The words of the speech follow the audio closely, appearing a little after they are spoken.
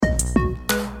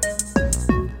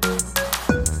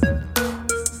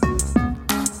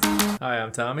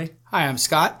I'm Tommy. Hi, I'm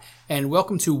Scott, and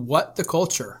welcome to What the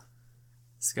Culture.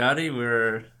 Scotty,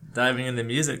 we're diving into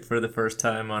music for the first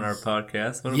time on our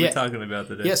podcast. What are we talking about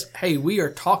today? Yes, hey, we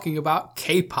are talking about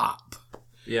K-pop.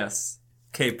 Yes,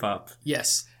 K-pop.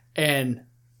 Yes, and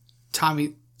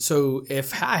Tommy, so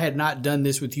if I had not done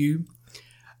this with you,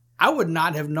 I would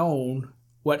not have known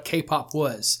what K-pop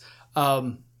was.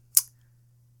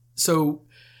 So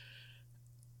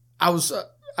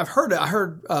I heard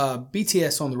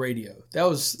BTS on the radio. That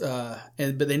was,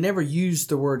 but they never used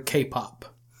the word K-pop.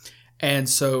 And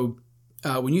so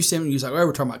when you sent me, you was like, "Oh,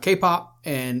 we're talking about K-pop,"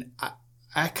 and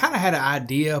I kind of had an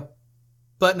idea,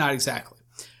 but not exactly.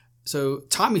 So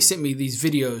Tommy sent me these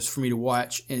videos for me to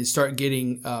watch and start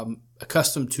getting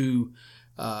accustomed to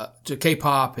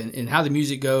K-pop and how the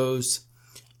music goes.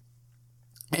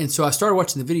 And so I started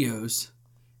watching the videos,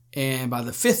 and by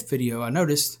the fifth video, I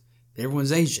noticed that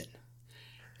everyone's Asian.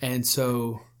 And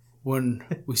so when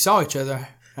we saw each other,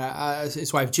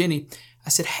 his wife Jenny, I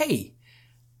said, "Hey,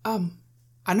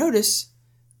 I noticed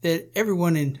that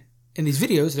everyone in these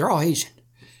videos, they're all Asian."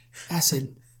 I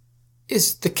said,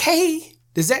 "Is the K,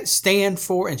 does that stand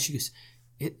for?" And she goes,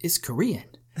 "It's Korean."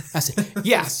 I said,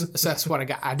 "Yes." So that's what I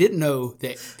got. I didn't know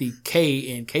that the K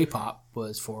in K-pop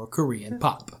was for Korean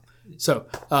pop. So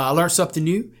I learned something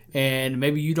new, and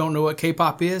maybe you don't know what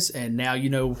K-pop is, and now you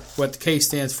know what the K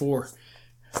stands for.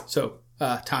 So,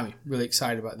 Tommy, really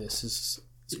excited about this. It's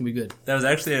going to be good. That was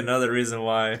actually another reason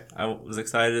why I was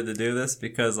excited to do this,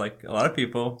 because like a lot of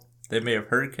people, they may have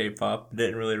heard K-pop, but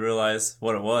didn't really realize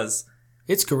what it was.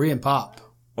 It's Korean pop.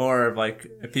 Or like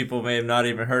people may have not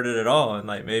even heard it at all, and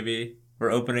like maybe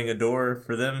we're opening a door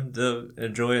for them to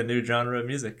enjoy a new genre of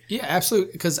music. Yeah,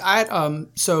 absolutely. Because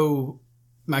so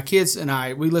my kids and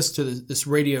I, we listen to this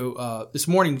radio, this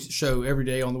morning show every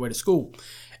day on the way to school.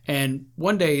 And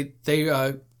one day they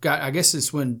I guess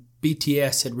it's when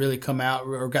BTS had really come out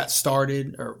or got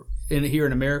started or here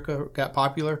in America, got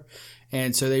popular.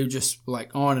 And so they were just like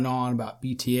on and on about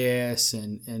BTS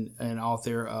and all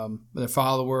their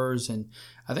followers. And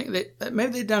I think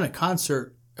maybe they'd done a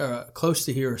concert close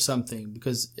to here or something,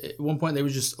 because at one point they were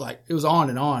just like, it was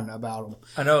on and on about them.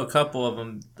 I know a couple of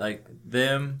them, like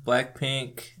them,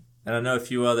 Blackpink, and I know a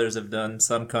few others have done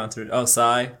some concerts. Oh,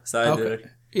 Psy Okay. did it.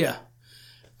 Yeah.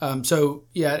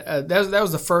 That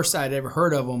was the first I'd ever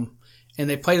heard of them, and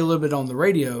they played a little bit on the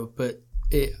radio, but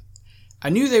I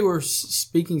knew they were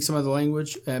speaking some of the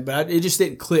language, but it just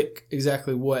didn't click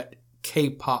exactly what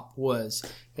K-pop was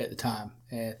at the time.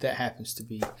 And that happens to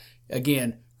be,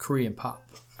 again, Korean pop.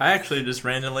 I actually just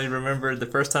randomly remembered the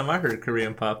first time I heard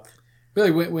Korean pop.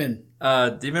 Really, when?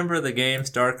 Do you remember the game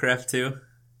StarCraft 2?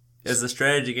 It was a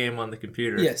strategy game on the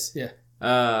computer. Yes, yeah.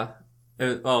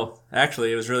 It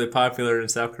was really popular in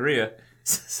South Korea.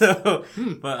 So,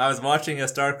 but I was watching a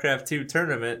StarCraft 2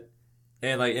 tournament,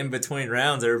 and like in between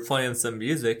rounds, they were playing some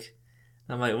music.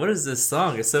 I'm like, what is this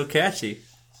song? It's so catchy.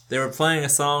 They were playing a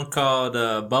song called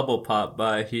Bubble Pop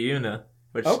by Hyuna.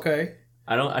 Which okay.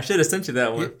 I should have sent you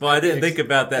that one. Well, I didn't think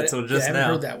about that till just now. I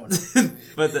haven't heard that one.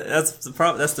 But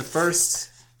that's the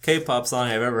first K-pop song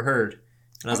I've ever heard.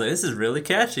 And I was like, this is really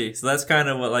catchy. So that's kind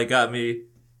of what like got me,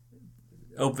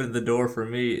 opened the door for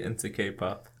me into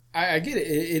K-pop. I get it.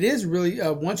 It is really,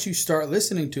 once you start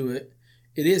listening to it,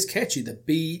 it is catchy. The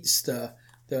beats, the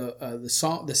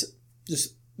song,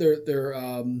 just their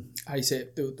how you say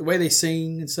it, the way they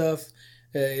sing and stuff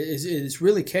is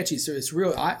really catchy. So it's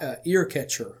real ear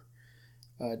catcher,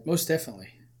 most definitely.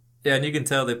 Yeah, and you can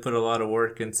tell they put a lot of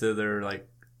work into their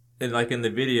in the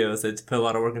videos. They put a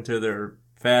lot of work into their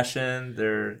fashion,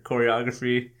 their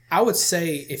choreography. I would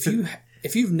say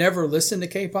if you've never listened to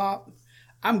K-pop,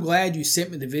 I'm glad you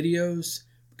sent me the videos,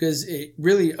 because it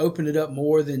really opened it up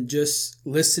more than just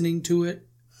listening to it.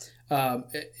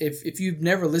 If you've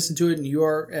never listened to it and you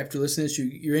are, after listening to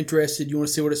this, you're interested, you want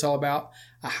to see what it's all about,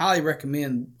 I highly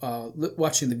recommend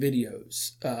watching the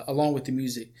videos along with the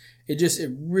music.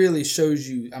 It really shows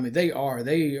you. I mean, they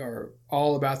are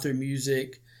all about their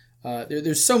music.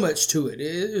 There's so much to it.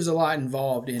 There's a lot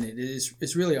involved in it.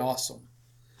 It's really awesome.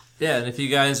 Yeah, and if you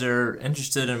guys are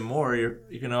interested in more,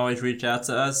 you can always reach out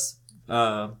to us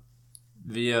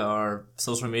via our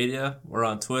social media. We're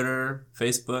on Twitter,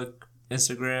 Facebook,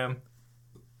 Instagram.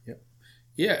 Yep.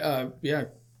 Yeah.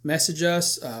 Message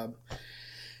us.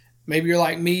 Maybe you're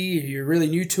like me. You're really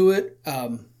new to it.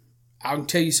 I can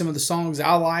tell you some of the songs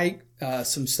I like.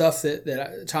 Some stuff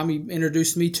that Tommy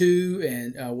introduced me to,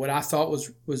 and what I thought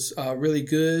was really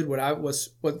good.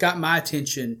 What got my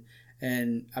attention.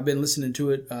 And I've been listening to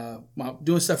it while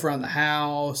doing stuff around the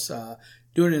house,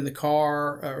 doing it in the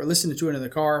car, or listening to it in the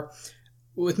car.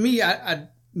 With me,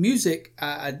 music,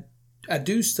 I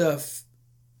do stuff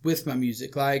with my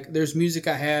music. Like there's music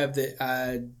I have that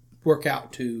I work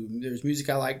out to. There's music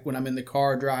I like when I'm in the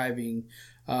car driving,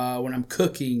 when I'm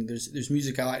cooking. There's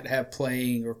music I like to have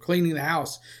playing or cleaning the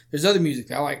house. There's other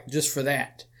music I like just for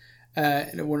that.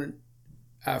 And when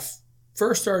you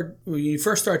first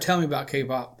started telling me about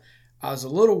K-pop, I was a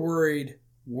little worried.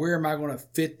 Where am I going to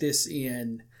fit this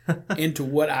into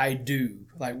what I do?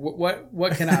 Like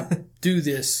what can I do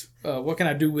this? What can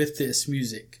I do with this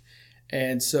music?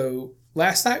 And so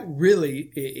last night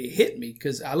really it hit me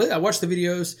because I watched the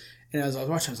videos, and as I was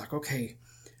watching, I was like, okay,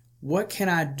 what can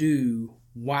I do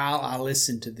while I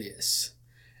listen to this?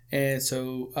 And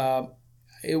so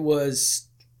it was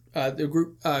the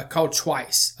group called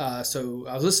Twice. So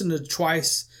I was listening to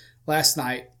Twice last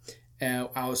night, and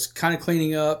I was kind of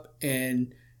cleaning up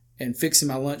and fixing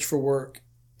my lunch for work,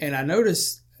 and I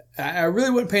noticed I really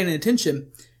wasn't paying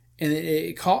attention, and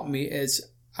it caught me as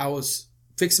I was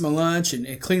fixing my lunch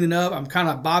and cleaning up. I'm kind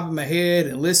of bobbing my head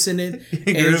and listening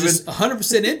and just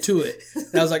 100% into it.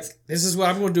 And I was like, this is what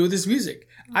I'm going to do with this music.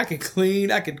 I can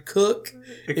clean, I can cook.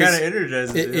 It kind of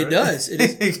energizes you. It does. It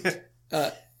is.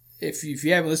 If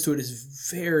you haven't listened to it,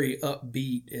 it's very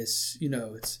upbeat. It's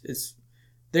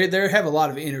they have a lot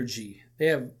of energy. They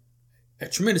have a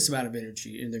tremendous amount of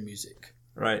energy in their music.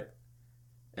 Right.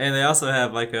 And they also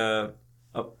have like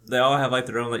they all have like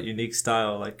their own like unique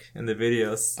style, like in the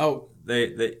videos. Oh,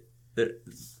 they're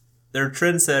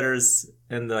trendsetters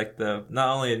in like the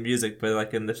not only in music but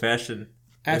like in the fashion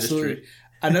absolutely industry.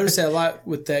 I noticed that a lot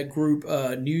with that group,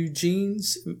 New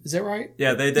Jeans. Is that right?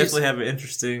 Yeah, they definitely have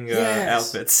interesting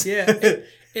outfits. Yeah, and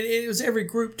it was every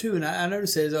group too. And I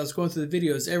noticed that as I was going through the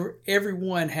videos,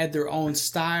 everyone had their own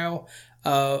style.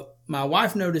 My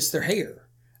wife noticed their hair.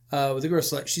 With the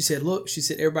girls, like she said,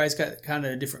 everybody's got kind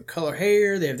of different color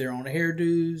hair. They have their own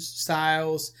hairdos,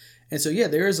 styles. And so, yeah,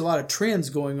 there is a lot of trends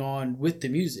going on with the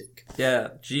music. Yeah,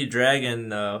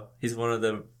 G-Dragon, he's one of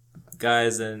the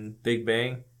guys in Big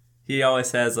Bang. He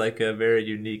always has like a very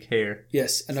unique hair.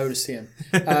 Yes, I noticed him.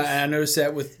 And I noticed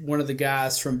that with one of the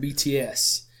guys from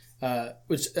BTS,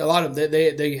 which a lot of them,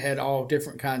 they had all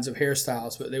different kinds of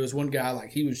hairstyles. But there was one guy,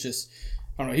 like he was just,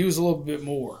 I don't know, he was a little bit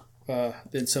more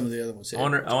than some of the other ones. I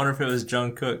wonder if it was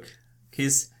Jungkook.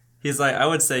 He's like, I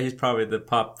would say he's probably the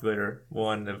popular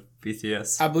one of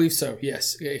BTS. I believe so.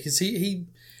 Yes, because he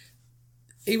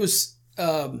was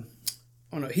I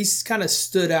don't know. He's kind of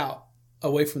stood out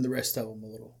away from the rest of them a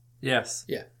little. Yes.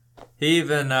 Yeah. He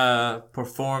even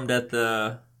performed at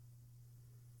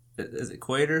is it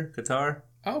Qatar?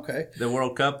 Oh, okay. The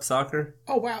World Cup soccer.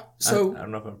 Oh wow! So I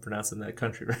don't know if I'm pronouncing that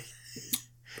country right.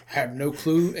 I have no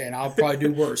clue, and I'll probably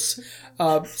do worse.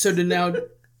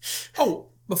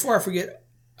 Before I forget,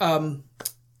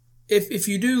 if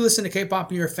you do listen to K-pop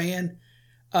and you're a fan,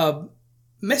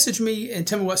 message me and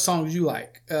tell me what songs you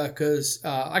like. Because,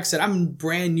 like I said, I'm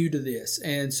brand new to this,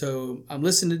 and so I'm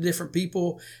listening to different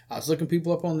people. I was looking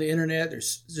people up on the internet.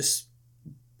 There's just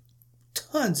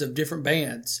tons of different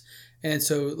bands, and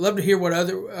so love to hear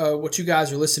what you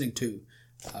guys are listening to.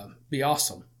 Be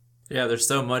awesome. Yeah, there's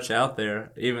so much out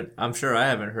there. Even I'm sure I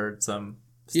haven't heard some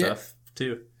stuff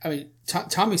too. I mean,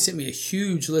 Tommy sent me a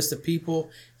huge list of people.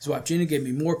 His wife Gina gave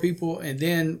me more people, and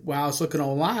then when I was looking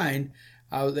online,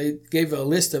 they gave a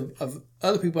list of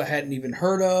other people I hadn't even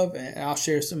heard of, and I'll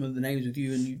share some of the names with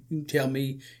you, and you can tell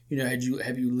me,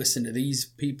 have you listened to these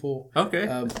people? Okay.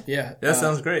 That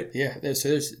sounds great. Yeah. So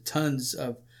there's tons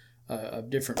of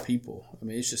different people. I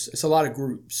mean, it's a lot of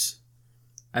groups.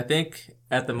 I think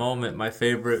at the moment my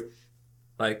favorite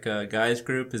guys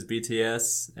group is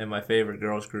BTS, and my favorite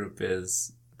girls group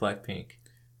is Blackpink.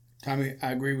 Tommy,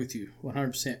 I agree with you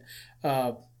 100%.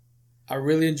 I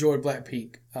really enjoyed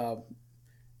Blackpink.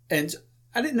 And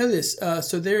I didn't know this.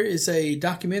 So there is a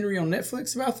documentary on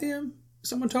Netflix about them.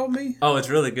 Someone told me. Oh, it's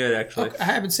really good, actually. Okay, I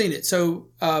haven't seen it. So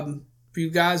for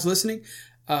you guys listening,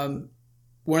 one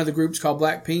of the groups called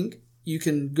Blackpink, you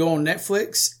can go on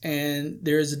Netflix and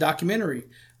there is a documentary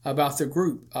about their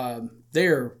group.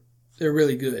 They're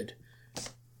really good.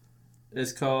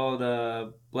 It's called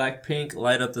Blackpink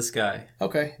Light Up the Sky.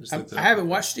 Okay. I haven't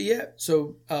watched it yet.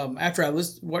 So after I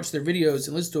watch their videos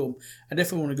and listen to them, I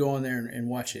definitely want to go on there and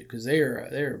watch it because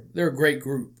they're a great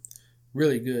group.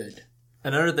 Really good.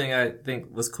 Another thing I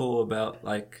think was cool about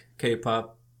like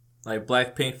K-pop, like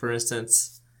Blackpink, for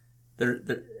instance,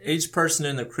 each person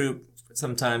in the group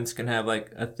sometimes can have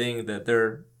like a thing that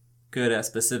they're good at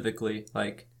specifically.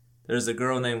 Like there's a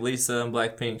girl named Lisa in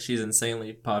Blackpink. She's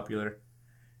insanely popular.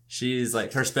 She's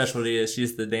like, her specialty is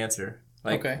she's the dancer.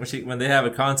 Like when they have a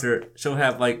concert, she'll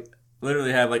have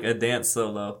literally have a dance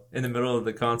solo in the middle of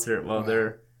the concert while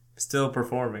they're still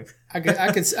performing. I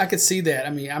could see that. I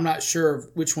mean, I'm not sure of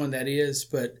which one that is,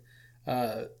 but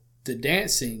the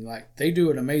dancing, like they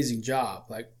do an amazing job.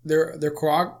 Like their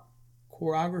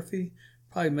choreography,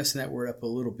 probably messing that word up a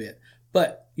little bit,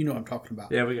 but you know what I'm talking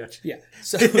about. Yeah, we got you. Yeah.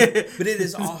 So, but it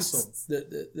is awesome.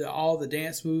 The all the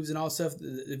dance moves and all stuff.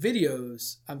 The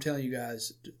videos, I'm telling you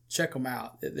guys, check them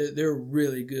out. They're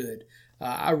really good.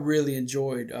 I really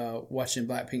enjoyed watching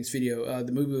Blackpink's video.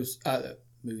 The movie was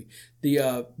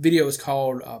the video is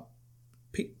called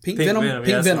Pink Venom.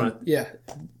 Pink Venom. Yeah,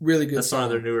 really good. That's song. one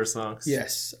of their newer songs.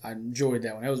 Yes, I enjoyed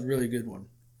that one. That was a really good one.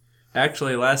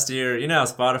 Actually, last year, you know how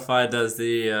Spotify does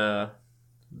the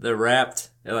Wrapped?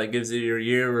 It like gives you your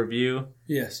year review.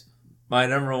 Yes. My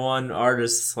number one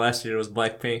artist last year was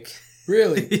Blackpink.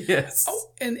 Really? Yes.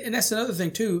 Oh, and that's another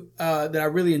thing too that I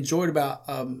really enjoyed about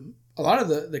a lot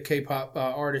of the K-pop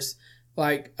artists.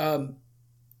 Like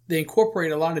they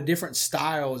incorporate a lot of different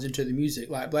styles into the music.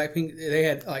 Like Blackpink, they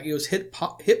had like it was hip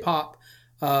hop.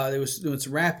 They was doing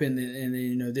some rapping, and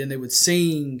you know, then they would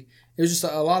sing. It was just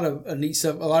a lot of neat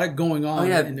stuff, a lot of going on. Oh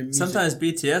yeah, in the music. sometimes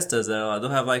BTS does that a lot.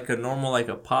 They'll have like a normal like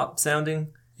a pop sounding,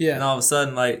 and all of a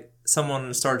sudden like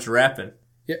someone starts rapping.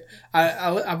 Yeah,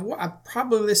 I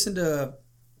probably listened to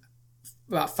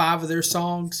about 5 of their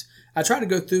songs. I try to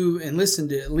go through and listen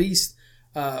to at least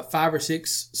 5 or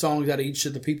 6 songs out of each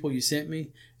of the people you sent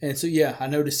me, and so yeah, I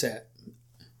noticed that.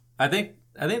 I think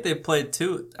they played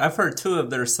 2. I've heard 2 of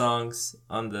their songs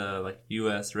on the like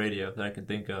U.S. radio that I can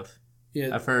think of.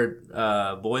 Yeah, I've heard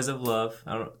 "Boys of Love."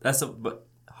 I don't. But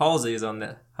Halsey is on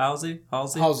that. Halsey.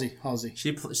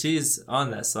 She's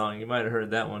on that song. You might have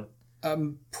heard that one.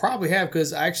 Probably have,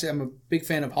 because I'm a big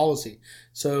fan of Halsey.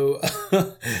 So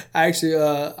I actually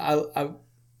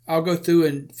I'll go through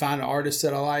and find an artist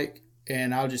that I like,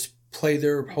 and I'll just play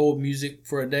their whole music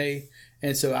for a day.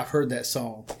 And so I've heard that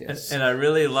song. Yes. And I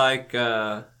really like.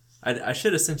 I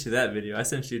should have sent you that video. I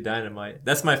sent you Dynamite.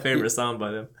 That's my favorite song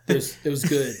by them. It was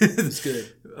good. It was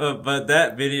good. But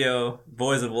that video,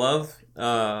 Boys of Love,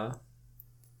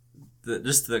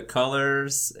 just the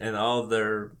colors and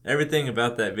everything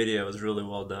about that video was really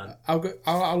well done.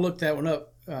 I'll look that one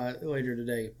up later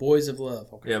today. Boys of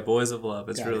Love. Okay. Yeah, Boys of Love.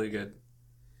 It's really good.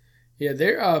 Yeah,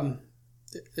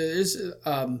 there's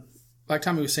like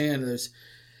Tommy was saying,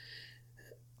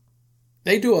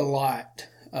 they do a lot.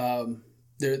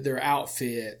 Their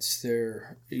outfits,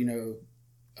 their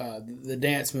the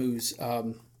dance moves,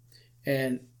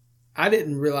 and I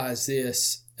didn't realize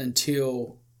this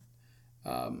until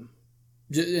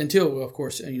of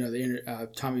course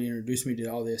Tommy introduced me to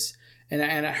all this, and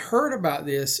I heard about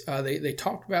this. They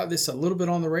talked about this a little bit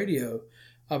on the radio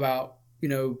about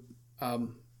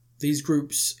these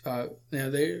groups.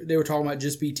 They were talking about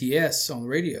just BTS on the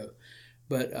radio,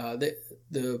 but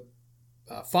the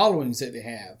followings that they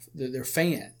have, their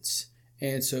fans.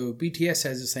 And so BTS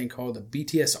has this thing called the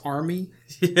BTS Army.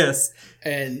 Yes.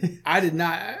 And I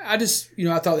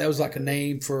thought that was like a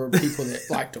name for people that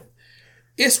liked them.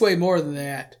 It's way more than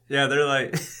that. Yeah, they're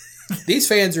like... These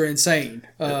fans are insane.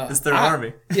 It's their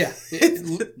army. Yeah,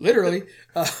 literally.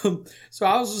 So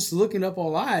I was just looking up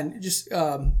online.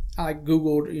 I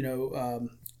Googled,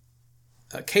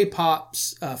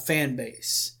 K-pop's fan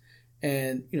base.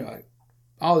 And,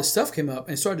 all this stuff came up,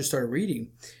 and so I just started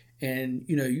reading. And,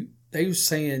 they were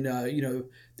saying,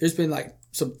 there's been like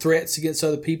some threats against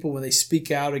other people when they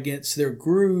speak out against their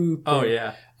group.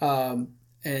 Yeah.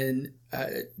 And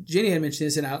Jenny had mentioned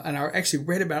this, and I actually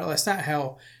read about it last night,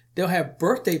 how they'll have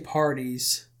birthday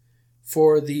parties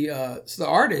for the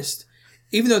artist,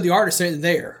 even though the artist isn't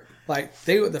there. Like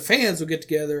the fans will get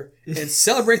together and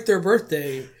celebrate their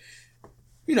birthday,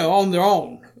 on their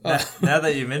own. Now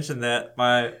that you mentioned that,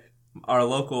 our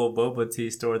local boba tea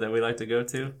store that we like to go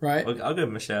to, right? I'll give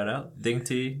them a shout out. Ding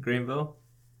Tea, Greenville.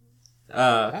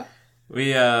 They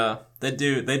do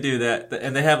that,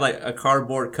 and they have like a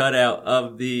cardboard cutout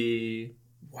of the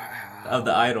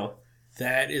idol.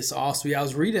 That is awesome. Yeah, I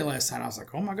was reading it last time. I was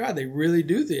like, oh my God, they really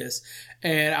do this.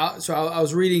 And I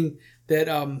was reading that,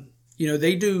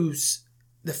 they do,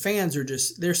 the fans are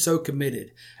they're so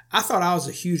committed. I thought I was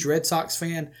a huge Red Sox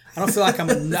fan. I don't feel like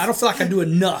I do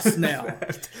enough now.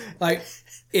 Like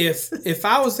if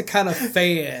I was the kind of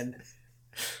fan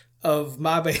of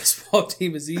my baseball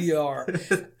team as ER,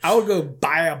 I would go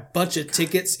buy a bunch of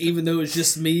tickets, even though it's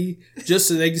just me, just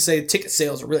so they can say ticket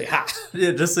sales are really high.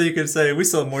 Yeah, just so you can say we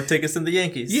sold more tickets than the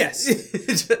Yankees. Yes,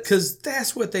 because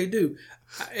that's what they do.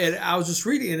 And I was just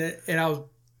reading it, and I was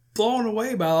blown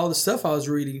away by all the stuff I was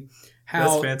reading.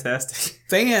 How that's fantastic.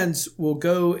 Fans will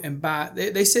go and buy.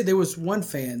 They said there was one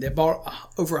fan that bought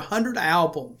over 100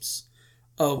 albums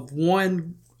of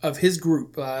one of his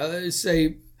group. Let's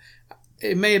say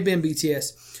it may have been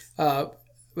BTS,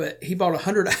 but he bought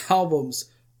 100 albums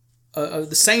of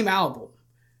the same album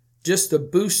just to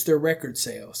boost their record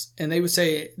sales. And they would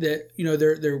say that,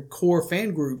 their core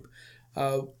fan group,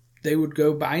 they would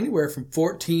go buy anywhere from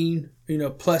 14,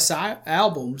 plus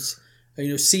albums,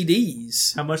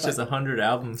 CDs. How much does 100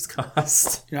 albums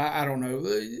cost? I don't know,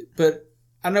 but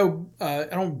I know I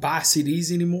don't buy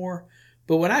CDs anymore.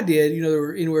 But when I did, they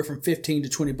were anywhere from $15 to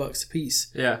 $20 a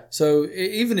piece. Yeah. So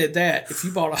even at that, if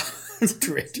you bought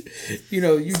 100,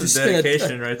 you it's just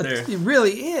dedication right there. It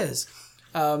really is.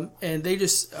 And they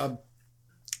just are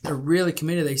really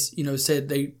committed. They said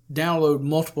they download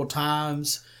multiple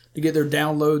times to get their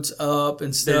downloads up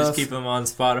and stuff. They just keep them on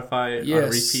Spotify on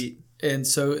repeat. And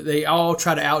so they all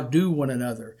try to outdo one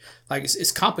another. Like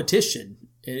it's competition.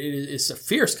 It's a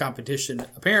fierce competition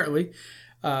apparently.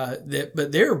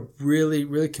 But they're really,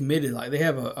 really committed. Like they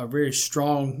have a very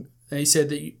strong. They said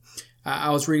that I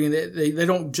was reading that they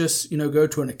don't just go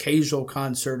to an occasional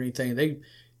concert or anything.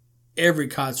 Every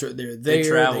concert they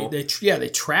travel. They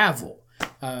travel.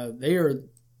 They are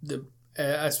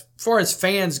as far as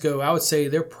fans go, I would say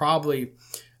they're probably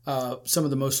some of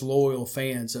the most loyal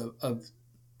fans of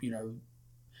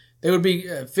they would be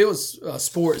if it was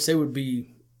sports, they would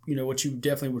be what you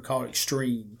definitely would call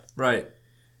extreme. Right.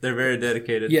 They're very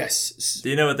dedicated. Yes. Do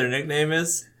you know what their nickname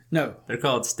is? No. They're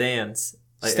called Stans.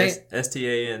 Like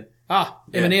STAN. Ah,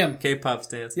 Eminem. K-pop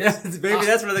Stans. Yeah, maybe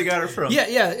that's where they got it from.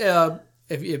 Yeah.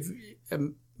 If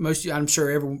most, I'm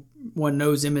sure everyone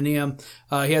knows Eminem.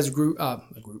 He has a group.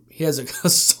 He has a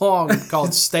song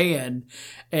called "Stan,"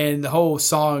 and the whole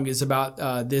song is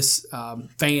about this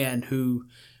fan who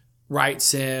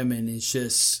writes him, and it's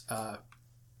just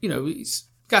he's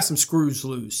got some screws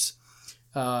loose,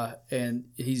 and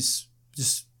he's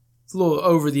just a little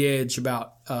over the edge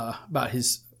about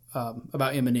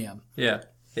Eminem. Yeah,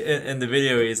 in the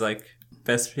video, he's like.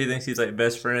 He thinks he's like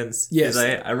best friends. Yes. He's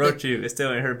like, I wrote you. I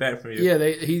still ain't heard back from you. Yeah,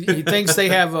 he thinks they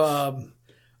have.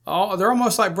 They're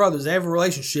almost like brothers. They have a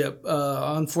relationship.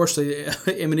 Unfortunately,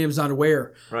 Eminem's not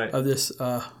aware of this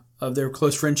of their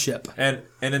close friendship. And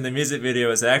in the music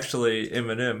video, it's actually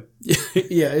Eminem.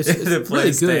 Yeah, it's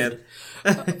really good.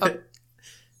 I'm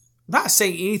not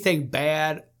saying anything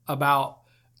bad about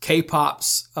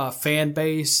K-pop's fan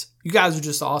base. You guys are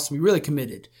just awesome. You're really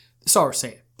committed. That's all we're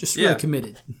saying. Just really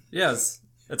committed. Yes.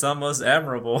 It's almost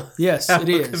admirable. Yes, how it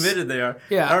is. committed they are.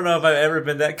 Yeah. I don't know if I've ever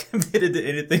been that committed to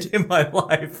anything in my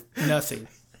life. Nothing.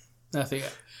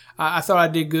 I thought I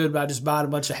did good, but I just bought a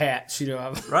bunch of hats.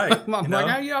 Right. I'm like,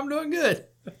 I'm doing good.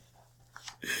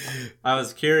 I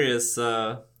was curious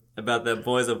about that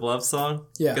Boys of Love song.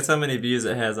 Yeah. Guess how many views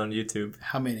it has on YouTube?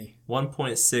 How many?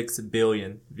 1.6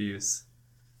 billion views.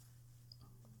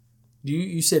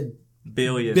 You said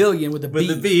billion. Billion with a B.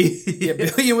 With a B. Yeah,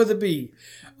 billion with a B.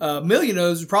 Million of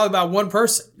those are probably about one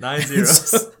person. 9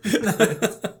 zeros.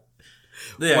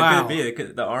 Yeah, wow. It could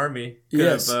be. The Army could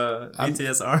have,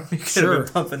 BTS Army could have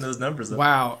been pumping those numbers up.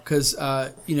 Wow, because,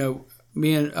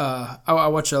 me and, I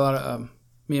watch a lot of,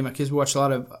 me and my kids, we watch a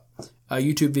lot of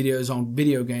YouTube videos on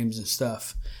video games and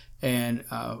stuff. And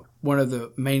one of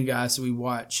the main guys that we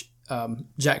watch,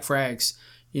 Jack Frags,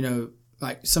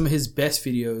 like some of his best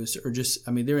videos are just,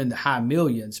 they're in the high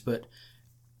millions, but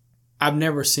I've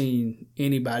never seen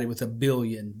anybody with 1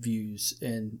 billion views,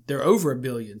 and they're over 1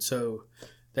 billion. So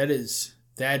that is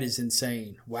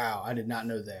insane. Wow. I did not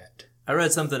know that. I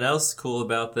read something else cool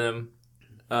about them.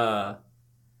 Them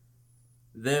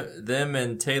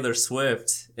and Taylor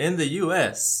Swift in the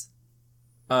U.S.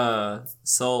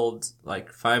 Sold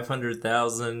like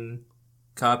 500,000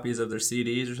 copies of their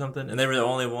CDs or something, and they were the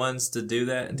only ones to do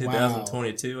that in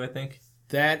 2022, I think.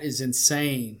 That is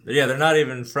insane. But yeah, they're not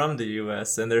even from the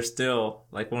U.S., and they're still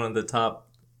like one of the top.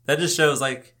 That just shows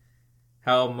like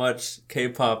how much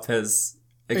K-pop has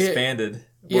expanded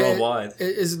worldwide.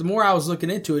 The more I was looking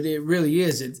into it, it really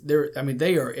is.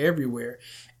 They are everywhere,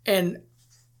 and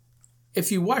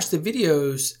if you watch the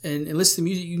videos and listen to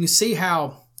music, you can see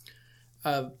how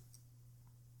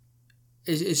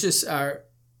it's just our.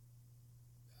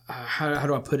 How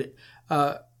do I put it?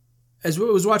 As I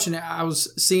was watching it, I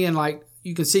was seeing like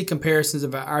you can see comparisons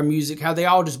of our music, how they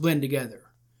all just blend together.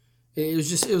 It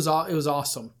was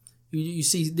awesome. You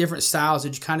see different styles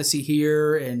that you kind of see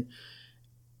here, and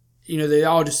they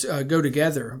all just go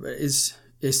together. But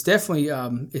it's definitely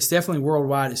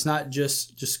worldwide. It's not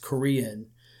just Korean.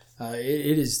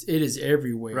 It is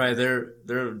everywhere. Right, they're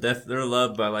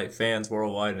loved by like fans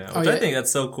worldwide now, which I think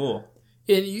that's so cool.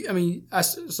 And I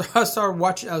started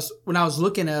watching. When I was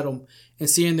looking at them and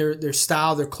seeing their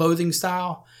style, their clothing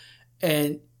style,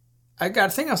 and I got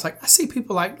to think, I was like, I see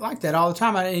people like that all the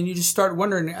time, and you just start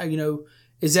wondering,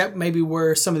 is that maybe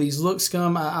where some of these looks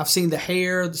come? I've seen the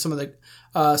hair, some of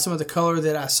the color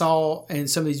that I saw in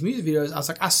some of these music videos. I was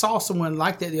like, I saw someone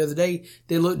like that the other day.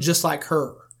 They looked just like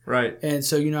her. Right. And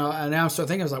so, and now I'm starting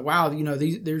thinking, I was like, wow,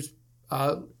 there's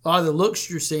a lot of the looks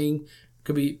you're seeing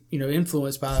could be,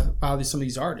 influenced by some of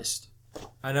these artists.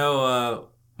 I know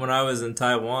when I was in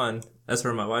Taiwan, that's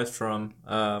where my wife's from.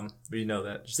 But you know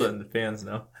that. Just letting the fans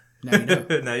know. Now you know.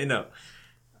 Now you know.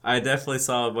 I definitely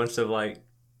saw a bunch of like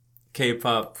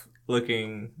K-pop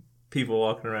looking people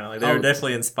walking around. Like they were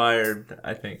definitely inspired,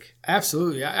 I think.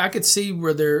 Absolutely. I could see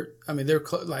where they're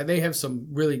like they have some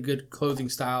really good clothing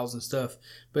styles and stuff,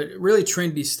 but really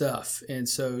trendy stuff. And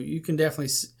so you can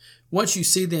definitely, once you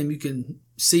see them, you can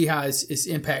see how it's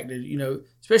impacted,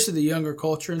 especially the younger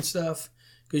culture and stuff,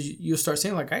 because you'll start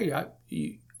saying like, hey,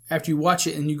 after you watch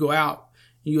it and you go out,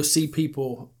 you'll see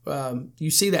people, you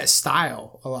see that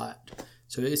style a lot.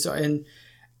 So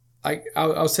I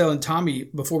was telling Tommy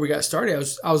before we got started,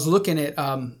 I was looking at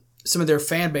some of their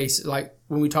fan bases, like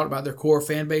when we talked about their core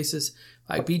fan bases,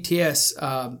 like BTS,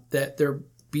 that their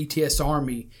BTS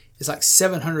army is like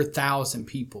 700,000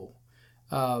 people,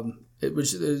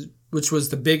 which was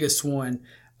the biggest one.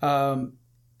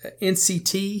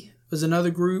 NCT was another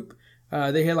group.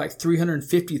 They had like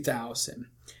 350,000.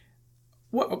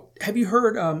 What have you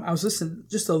heard? I was listening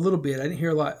just a little bit. I didn't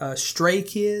hear a lot. Stray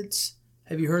Kids.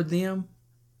 Have you heard them?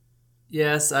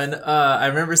 Yes, I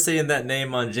remember seeing that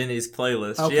name on Jenny's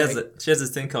playlist. Okay. She has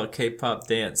this thing called K-pop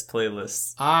dance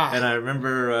playlist. And I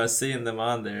remember seeing them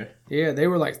on there. Yeah, they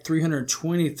were like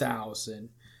 320,000.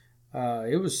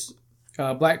 It was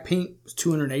Blackpink was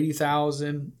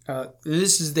 280,000.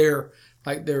 This is their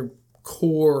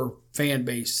core fan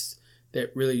base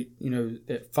that really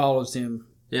that follows them.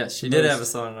 Yeah, she did have a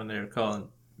song on there called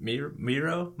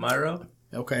Miro.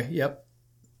 Okay, yep.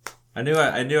 I knew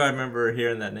I remember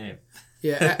hearing that name.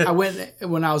 Yeah, I went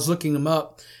when I was looking them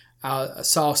up. I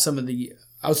saw some of the.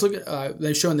 I was looking.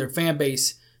 They showing their fan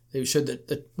base. They showed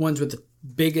the ones with the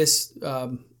biggest.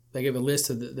 They gave a list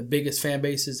of the biggest fan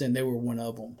bases, and they were one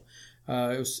of them.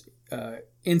 It was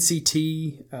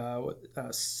NCT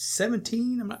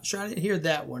 17. I'm not sure. I didn't hear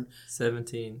that one.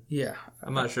 17. Yeah,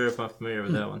 I'm not sure if I'm familiar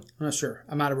with that one. I'm not sure.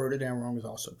 I might have wrote it down wrong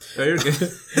also. Oh, you're good.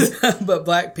 But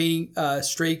Blackpink,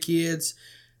 Stray Kids.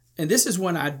 And this is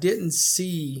one I didn't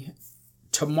see.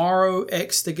 Tomorrow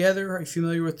X Together. Are you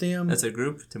familiar with them? That's a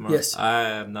group? Tomorrow? Yes. I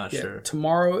am not sure.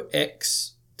 Tomorrow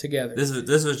X Together.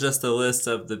 This was just a list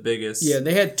of the biggest. Yeah,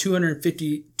 they had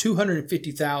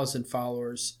 250,000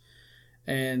 followers.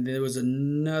 And there was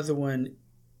another one,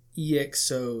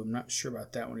 EXO. I'm not sure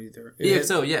about that one either.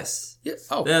 EXO, yes. Yeah.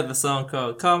 Oh. They have a song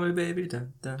called Call Me Baby.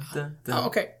 Dun, dun, dun, dun. Oh,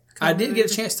 okay. I didn't get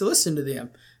a chance to listen to them.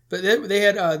 But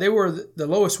they were the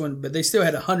lowest one, but they still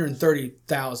had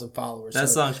 130,000 followers. That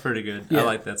song's pretty good. Yeah, I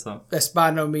like that song. That's by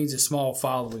no means a small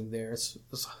following there. It's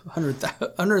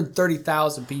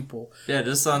 130,000 people. Yeah,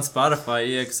 just on Spotify,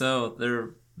 EXO,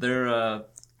 their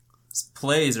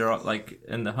plays are like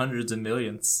in the hundreds of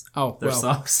millions. Oh, their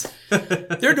songs.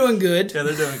 They're doing good. Yeah,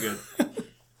 they're doing good.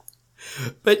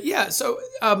 But yeah, so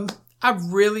I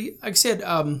really, like I said,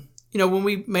 when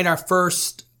we made our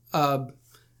first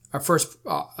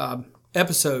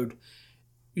episode,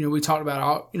 we talked about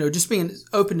all, just being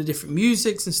open to different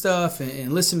musics and stuff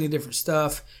and listening to different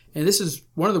stuff. And this is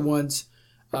one of the ones,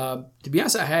 to be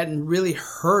honest, I hadn't really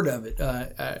heard of it.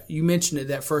 You mentioned it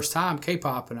that first time,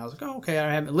 K-pop, and I was like, oh, okay,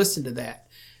 I haven't listened to that.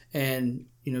 And,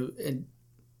 and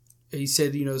he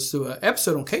said, let's do an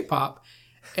episode on K-pop.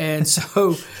 And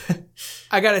so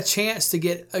I got a chance to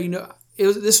get,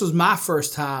 this was my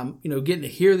first time, getting to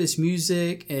hear this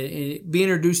music and be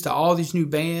introduced to all these new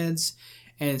bands.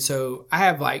 And so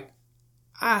I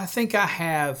think I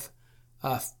have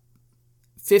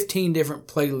 15 different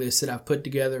playlists that I've put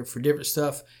together for different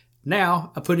stuff.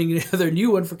 Now I'm putting together a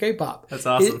new one for K-pop. That's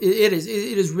awesome. It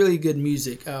is really good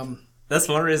music. That's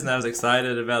one reason I was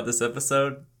excited about this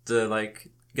episode, to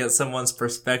get someone's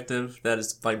perspective that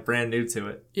is brand new to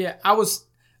it. Yeah, I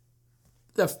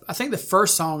think the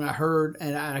first song I heard,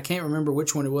 and I can't remember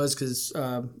which one it was because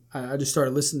I just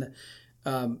started listening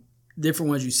to different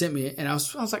ones you sent me, and I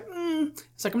was like,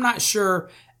 it's like I'm not sure.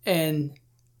 And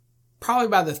probably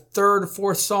by the third or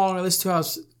fourth song I listened to, I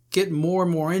was getting more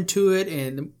and more into it,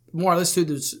 and the more I listened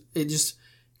to it, it just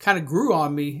kind of grew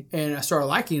on me, and I started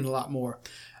liking it a lot more.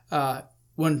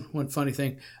 One funny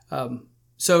thing,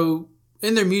 so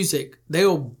in their music,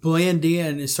 they'll blend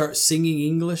in and start singing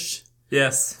English.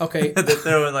 Yes. Okay. They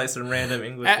throw in some random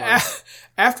English words.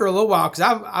 After a little while,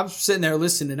 because I'm sitting there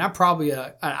listening, I'm probably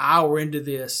an hour into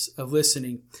this of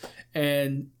listening,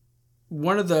 and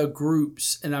one of the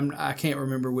groups, and I can't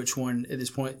remember which one at this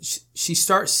point. She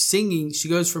starts singing. She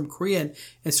goes from Korean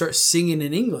and starts singing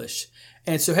in English.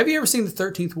 And so, have you ever seen The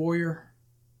 13th Warrior?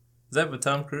 Is that with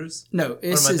Tom Cruise? No,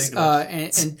 this is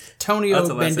Antonio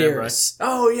Banderas.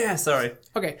 Oh yeah, sorry.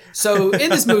 Okay, so in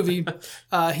this movie,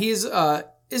 he's a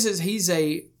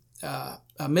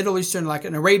Middle Eastern, like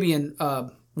an Arabian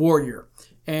warrior,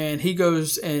 and he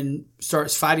goes and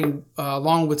starts fighting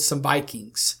along with some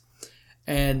Vikings,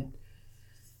 and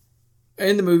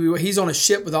in the movie, he's on a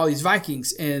ship with all these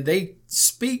Vikings, and they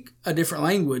speak a different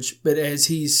language. But as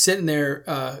he's sitting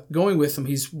there going with them,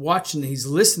 he's watching, he's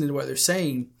listening to what they're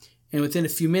saying. And within a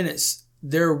few minutes,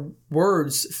 their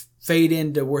words fade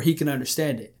into where he can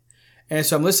understand it. And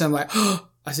so I'm listening. I'm like, oh,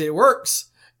 I said, it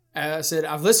works. And I said,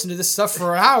 I've listened to this stuff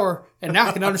for an hour, and now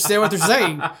I can understand what they're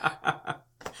saying.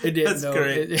 It didn't. That's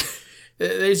great.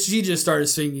 She just started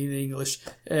singing in English.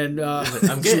 And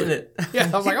I'm getting it. Yeah,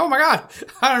 I was like, oh my God,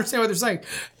 I understand what they're saying.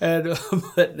 And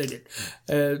but they did.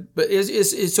 But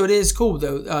so it is cool,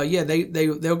 though. Yeah,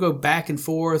 they'll go back and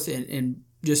forth, and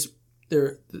just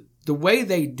the way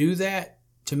they do that,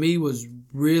 to me, was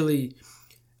really,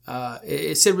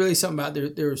 it said really something about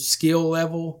their skill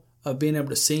level of being able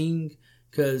to sing,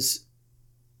 because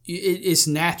it's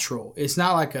natural. It's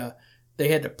not like they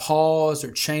had to pause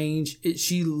or change.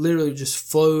 She literally just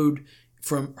flowed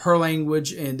from her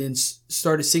language and then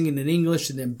started singing in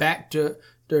English and then back to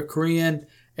Korean.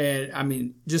 And I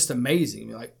mean, just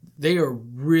amazing. Like, they are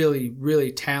really,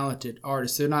 really talented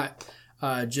artists. They're not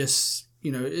just,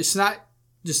 it's not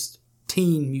just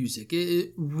teen music.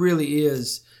 It really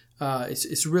is.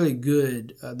 It's really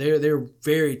good. They're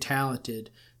very talented.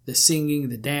 The singing,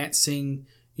 the dancing.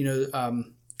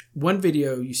 One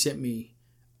video you sent me,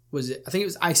 was it? I think it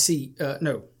was IU.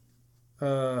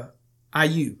 Oh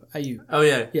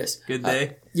yeah. Yes. Good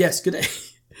day. Yes. Good day.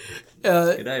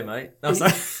 Good day, mate. No,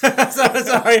 sorry.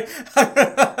 sorry.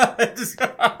 Just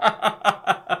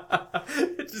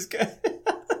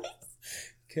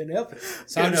Can't help it.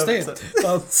 So I understand. So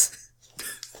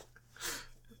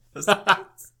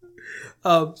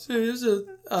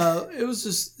it was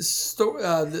just story.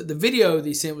 The video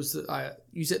they sent was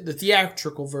you said the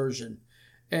theatrical version,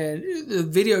 and the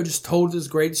video just told this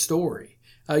great story.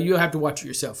 You'll have to watch it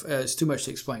yourself. It's too much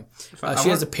to explain. She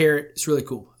has a parrot. It's really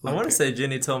cool. I want to say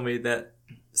Jenny told me that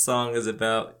song is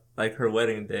about like her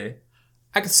wedding day.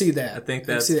 I could see that. I think I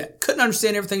could see that. Couldn't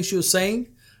understand everything she was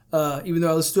saying, even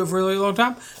though I listened to it for a really long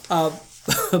time.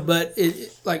 But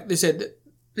it, like they said,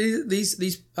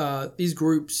 these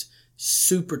groups,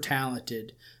 super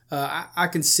talented. I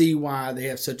can see why they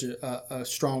have such a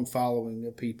strong following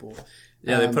of people.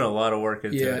 Yeah, they put a lot of work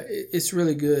into it. Yeah, it's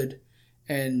really good.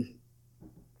 And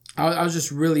I was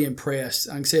just really impressed.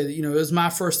 Like I said, it was my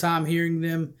first time hearing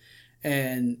them.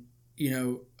 And,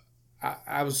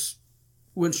 I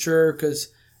wasn't sure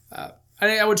because I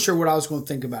wasn't sure what I was going to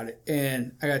think about it.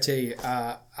 And I got to tell you,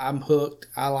 I'm hooked.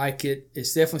 I like it.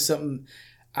 It's definitely something.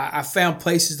 I found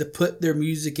places to put their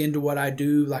music into what I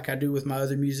do, like I do with my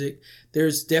other music.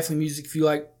 There's definitely music if you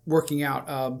like working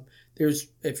out.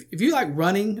 If you like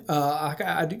running,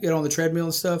 I do get on the treadmill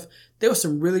and stuff. There was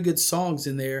some really good songs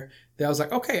in there that I was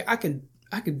like, okay, I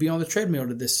could be on the treadmill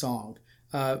to this song.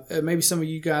 Maybe some of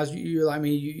you guys, you're like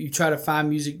me, you try to find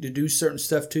music to do certain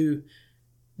stuff too.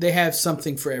 They have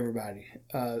something for everybody.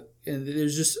 And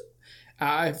there's just,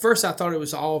 at first I thought it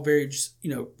was all very just,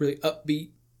 really upbeat,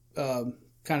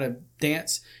 kind of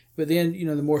dance. But then,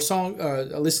 the more song I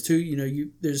listen to,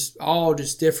 there's all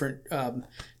just different,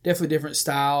 definitely different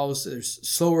styles. There's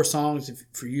slower songs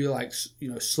for you, like,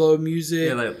 slow music.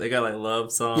 Yeah, like they got like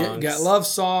love songs. Yeah, got love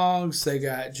songs. They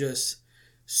got just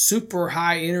super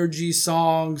high energy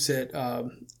songs that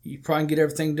you probably can get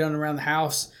everything done around the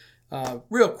house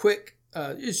real quick.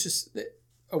 It's just they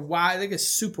get a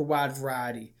super wide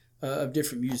variety of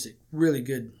different music. Really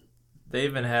good. They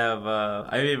even have,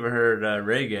 I've even heard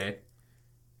reggae.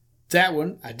 That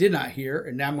one I did not hear,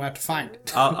 and now I'm going to have to find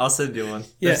it. I'll send you one.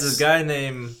 Yes. There's this guy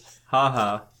named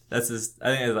Haha. That's I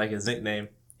think it's like his nickname.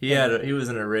 He was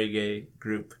in a reggae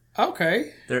group.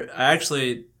 Okay. The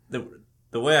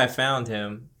way I found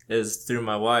him is through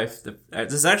my wife.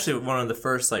 This is actually one of the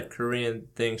first like Korean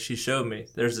things she showed me.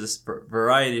 There's this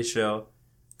variety show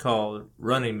called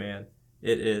Running Man.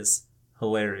 It is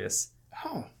hilarious.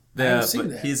 Oh, I haven't seen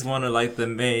that. He's one of like the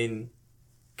main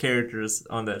characters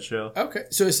on that show. Okay,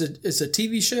 so it's a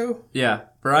TV show? Yeah,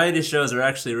 variety shows are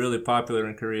actually really popular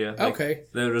in Korea. Okay.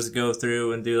 They'll just go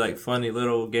through and do like funny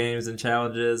little games and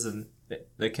challenges, and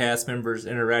the cast members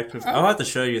interact with. I'll have to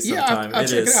show you sometime. I'll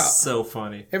check it out. So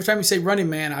funny. Every time you say Running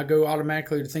Man, I go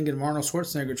automatically to thinking of Arnold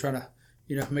Schwarzenegger trying to,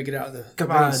 make it out of the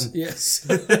Come on. base. Yes.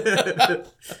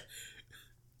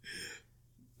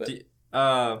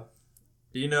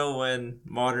 Do you know when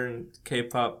modern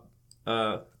K-pop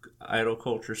idol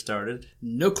culture started?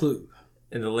 No clue.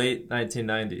 In the late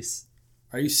 1990s.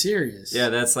 Are you serious? Yeah,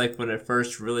 that's like when it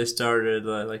first really started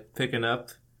like picking up.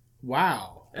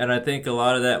 Wow. And I think a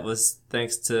lot of that was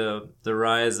thanks to the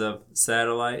rise of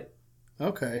satellite.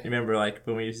 Okay. You remember like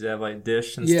when we used to have like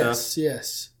Dish and Yes, stuff?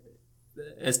 yes.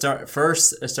 It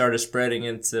started spreading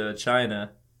into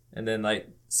China and then like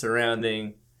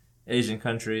surrounding Asian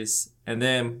countries. And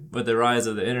then with the rise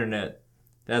of the internet,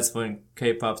 that's when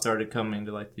K-pop started coming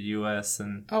to like the US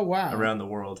and Oh, wow. around the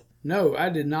world. No, I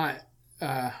did not.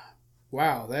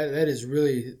 Wow, that is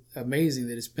really amazing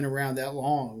that it's been around that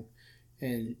long.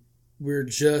 And we're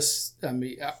just, I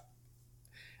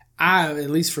at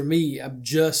least for me, I'm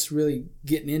just really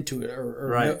getting into it or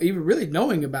Right. even really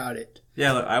knowing about it.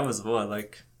 Yeah, look, I was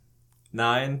like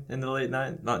 9 in the late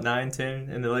 10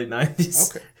 in the late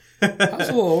 90s. Okay. I was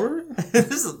a little older.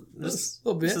 just a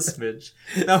little bit. Just a smidge.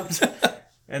 No.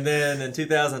 And then in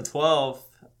 2012,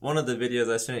 one of the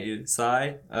videos I sent you,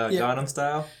 Psy, Gangnam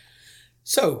Style,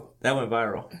 So, that went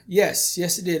viral. yes,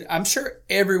 it did. I'm sure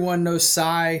everyone knows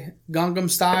Psy, Gangnam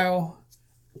Style.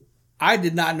 I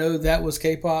did not know that was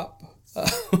K-pop.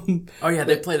 Oh yeah,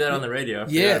 they played that on the radio. I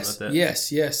forgot about that. Yes.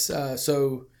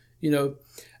 So,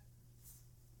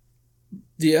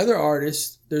 the other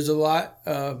artists, there's a lot.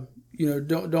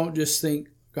 Don't just think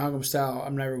Gangnam Style.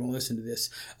 I'm never going to listen to this.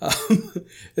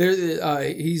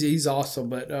 He's awesome,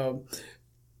 but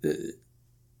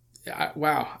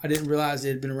wow, I didn't realize it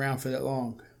had been around for that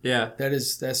long. Yeah.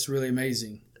 That's really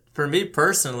amazing. For me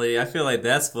personally, I feel like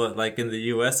that's what, like in the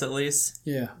U.S. at least,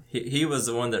 Yeah. he was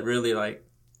the one that really like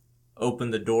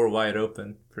opened the door wide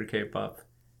open for K-pop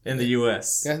in the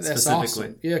U.S. That's specifically.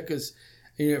 awesome. Yeah, because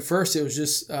at first it was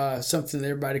just something that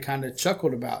everybody kind of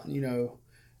chuckled about,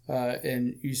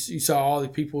 and you saw all the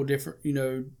people different,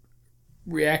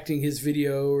 reacting his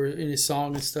video or in his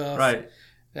song and stuff. Right.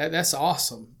 That's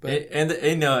awesome. But In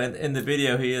the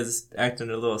video, he is acting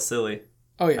a little silly.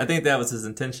 oh yeah, I think that was his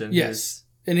intention. yes,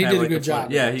 and he did a good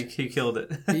job. Yeah, he killed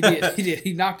it. He did.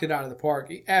 He knocked it out of the park.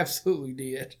 He absolutely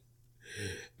did.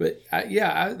 But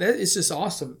it's just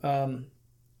awesome.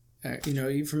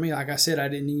 Even for me, like I said, I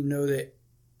didn't even know that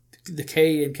the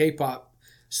K in K-pop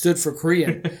stood for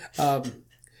Korean,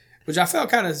 which I felt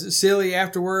kind of silly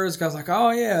afterwards because I was like, oh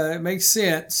yeah, it makes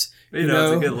sense. It's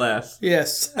a good laugh.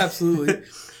 Yes, absolutely.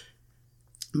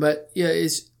 But yeah,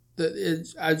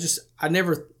 I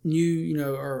never knew,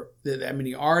 or that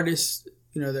many artists,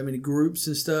 that many groups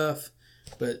and stuff.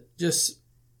 But just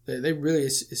they really,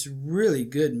 it's really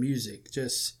good music.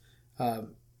 Just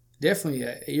definitely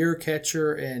an ear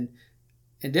catcher, and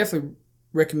definitely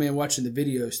recommend watching the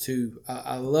videos too.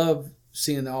 I love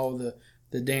seeing all the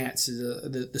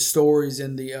dances, the stories,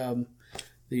 and the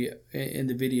in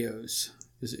the videos.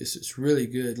 It's really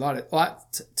good.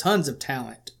 Tons of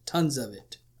talent, tons of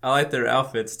it. I like their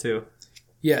outfits too.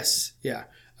 Yes, yeah.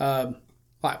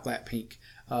 Like Blackpink.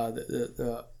 Yeah,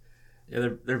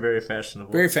 they're very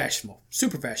fashionable. Very fashionable,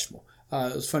 super fashionable.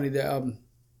 It was funny that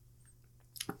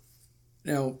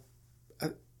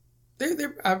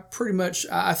they're pretty much.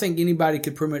 I think anybody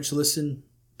could pretty much listen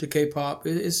to K-pop.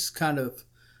 It's kind of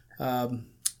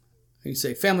you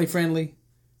say family friendly,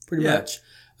 pretty much.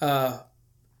 But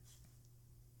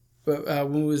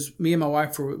when it was me and my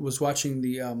wife was watching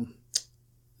the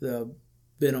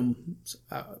Venom,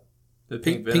 the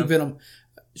Pink Venom,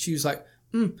 she was like,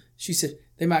 she said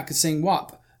they might could sing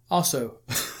WAP also.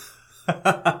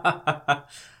 I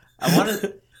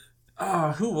wanted.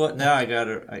 Oh, who? What? Now I got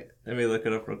it. Let me look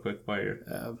it up real quick while you're.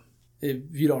 If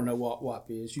you don't know what WAP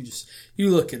is,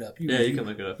 you look it up. You can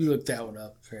look it up. You look that one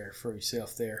up for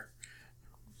yourself there.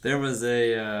 There was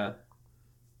their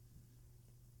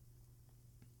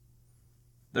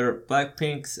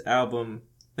Blackpink's album.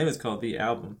 I think it was called The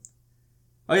Album.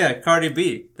 Oh yeah, Cardi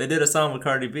B. They did a song with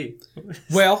Cardi B.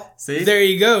 Well, see, there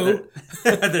you go.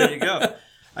 There you go.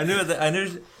 I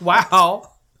knew.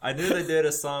 Wow. I knew they did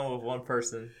a song with one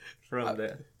person from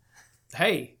that.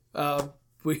 Hey,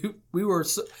 we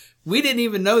didn't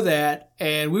even know that,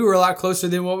 and we were a lot closer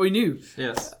than what we knew.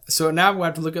 Yes. So now we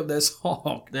have to look up that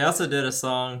song. They also did a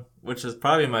song, which is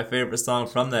probably my favorite song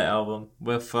from that album,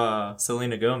 with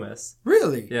Selena Gomez.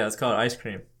 Really? Yeah, it's called Ice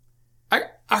Cream.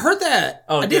 I heard that.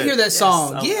 Oh, I did hear that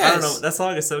song. Yes. I don't know. That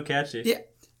song is so catchy. Yeah.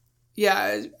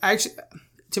 Yeah. Actually,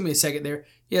 took me a second there.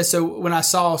 Yeah. So when I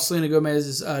saw Selena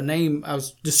Gomez's name, I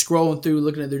was just scrolling through,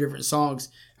 looking at their different songs.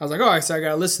 I was like, oh, so I got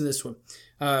to listen to this one.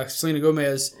 Selena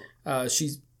Gomez,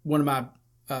 she's one of my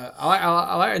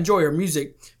I enjoy her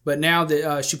music, but now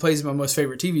that she plays in my most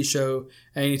favorite TV show,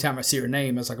 and anytime I see her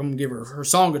name, I was like, I'm gonna give her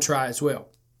song a try as well.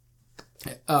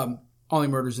 Only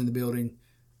Murders in the Building,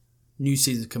 new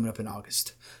season coming up in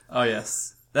August. Oh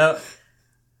yes, that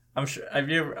I'm sure. Have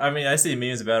you ever? I mean, I see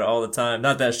memes about it all the time.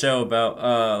 Not that show about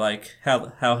like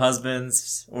how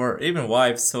husbands or even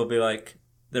wives will be like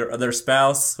their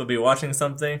spouse will be watching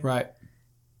something, Right.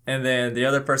 and then the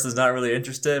other person's not really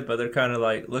interested, but they're kind of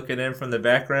like looking in from the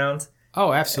background.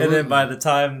 Oh, absolutely. And then by the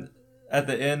time at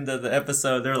the end of the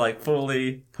episode, they're like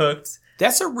fully hooked.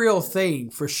 That's a real thing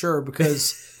for sure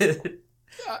because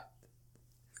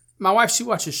my wife, she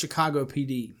watches Chicago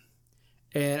PD.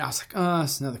 And I was like, oh,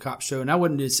 it's another cop show. And I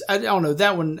don't know,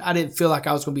 that one I didn't feel like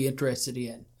I was going to be interested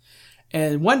in.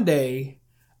 And one day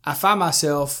I find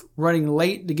myself running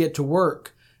late to get to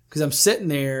work because I'm sitting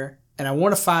there and I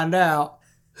want to find out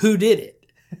who did it.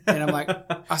 And I'm like,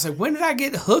 I was like, when did I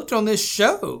get hooked on this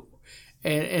show?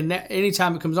 And that,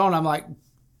 anytime it comes on, I'm like,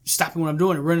 stopping what I'm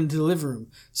doing and running to the living room.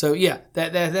 So yeah,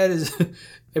 that is,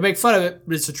 they make fun of it,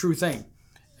 but it's a true thing.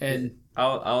 And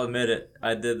I'll admit it.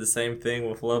 I did the same thing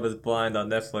with Love is Blind on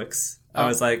Netflix. I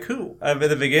was like, who? In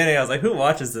the beginning, I was like, who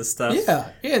watches this stuff?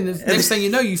 Yeah. And the next thing you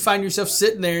know, you find yourself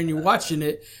sitting there and you're watching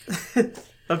it.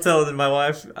 I'm telling my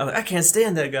wife, I'm like, I can't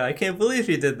stand that guy. I can't believe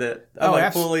he did that.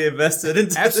 I'm fully invested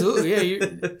into it. Absolutely.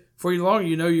 Yeah. Before you long,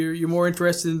 you're more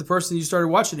interested in the person you started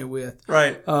watching it with.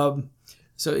 Right.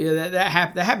 So yeah, that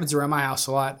happens around my house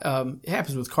a lot. It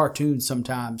happens with cartoons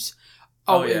sometimes.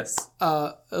 Oh yes.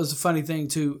 It was a funny thing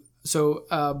too. So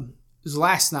it was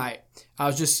last night. I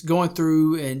was just going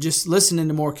through and just listening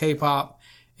to more K-pop,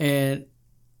 and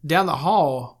down the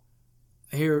hall,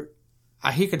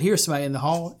 he could hear somebody in the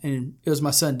hall, and it was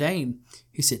my son Dane.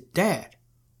 He said, "Dad,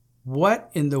 what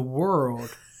in the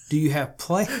world do you have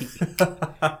playing?"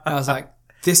 I was like,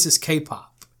 "This is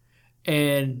K-pop,"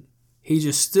 and he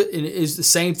just stood, and it's the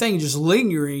same thing, just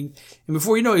lingering. And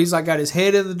before you know it, he's like got his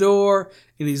head in the door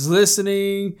and he's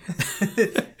listening.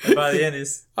 And by the end,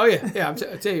 he's I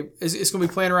tell you, it's going to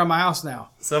be playing around my house now.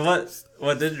 So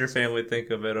what did your family think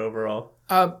of it overall?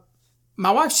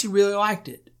 My wife, she really liked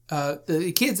it.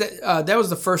 The kids that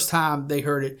was the first time they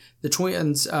heard it. The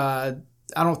twins, I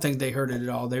don't think they heard it at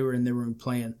all. They were in their room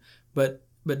playing, but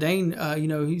Dane,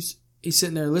 he's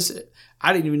sitting there listening.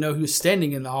 I didn't even know he was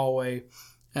standing in the hallway.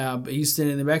 But he's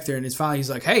standing in the back there, and he's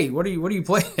like, "Hey, what are you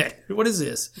playing at? What is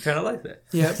this?" Kind of like that.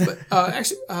 Yeah, but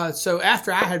actually, so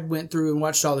after I had went through and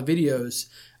watched all the videos,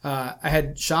 I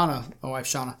had Shauna, my wife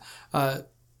Shauna,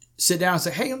 sit down and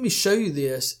say, "Hey, let me show you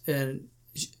this." And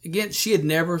again, she had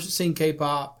never seen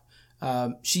K-pop.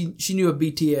 She knew of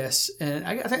BTS, and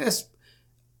I think that's,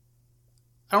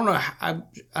 I don't know.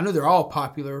 I know they're all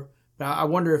popular, but I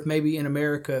wonder if maybe in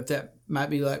America, if that might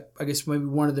be like, I guess maybe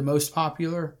one of the most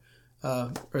popular.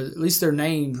 Or at least their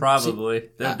name.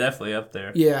 Probably. They're definitely up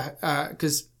there. Yeah,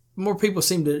 because more people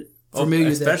seem to familiar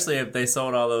with that. Especially if they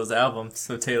sold all those albums.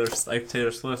 So Taylor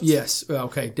Swift. Yes.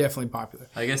 Okay. Definitely popular.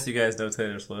 I guess you guys know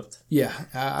Taylor Swift. Yeah.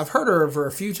 I've heard her over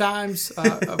a few times.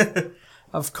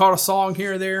 I've caught a song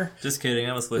here or there. Just kidding.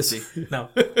 I'm a Swiftie. No.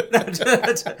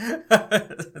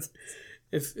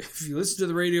 If you listen to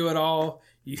the radio at all,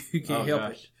 you can't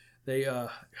help it. They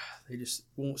just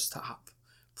won't stop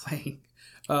playing.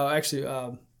 Actually,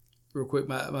 real quick,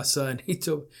 my son, he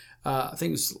told, I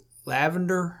think it was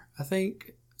Lavender, I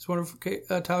think. It's one of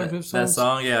Tyler Swift's songs. That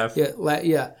song, yeah.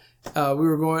 Yeah. We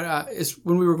were going, it's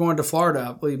when we were going to Florida,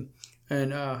 I believe.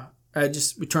 And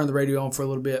we turned the radio on for a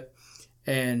little bit.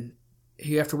 And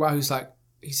after a while, he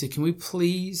said, "Can we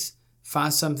please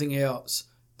find something else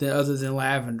other than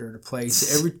Lavender to play?"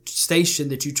 So every station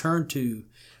that you turn to,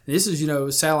 and this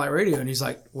is, satellite radio. And he's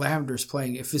like, "Lavender's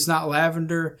playing. If it's not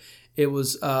Lavender," it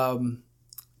was Antihero,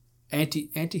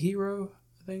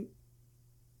 I think.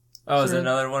 Oh, is it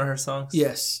another one of her songs?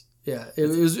 Yes. Yeah. It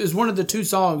was one of the two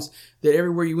songs that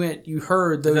everywhere you went, you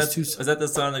heard those two songs. Is that the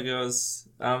song that goes,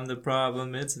 "I'm the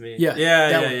problem, it's me"? Yeah.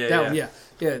 Yeah.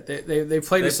 Yeah. They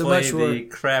played it so much. They play the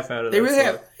crap out of it. They really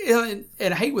have.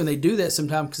 And I hate when they do that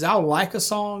sometimes because I'll like a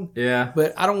song. Yeah.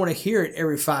 But I don't want to hear it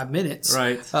every 5 minutes.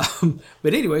 Right.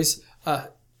 But anyways,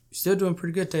 still doing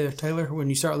pretty good, Taylor, when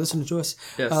you start listening to us.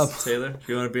 Yes, Taylor, if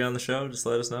you want to be on the show, just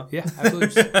let us know. Yeah,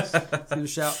 absolutely. Give a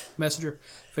shout. Messenger,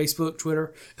 Facebook,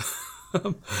 Twitter.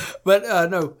 But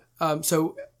no,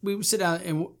 so we would sit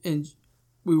down and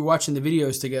we were watching the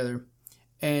videos together.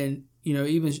 And,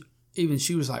 even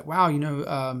she was like, wow,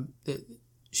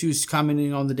 she was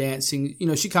commenting on the dancing.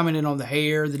 She commented on the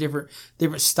hair, the different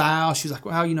style. She was like,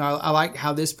 wow, I like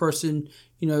how this person,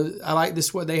 I like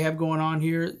this, what they have going on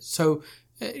here. So,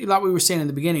 like we were saying in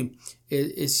the beginning,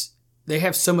 it's they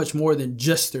have so much more than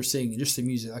just their singing, just the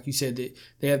music. Like you said,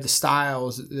 they have the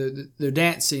styles, their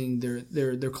dancing,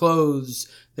 their clothes,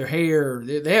 their hair.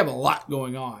 They have a lot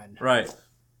going on. Right.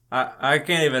 I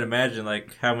can't even imagine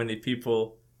like how many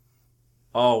people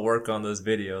all work on those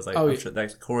videos. Like, I'm sure,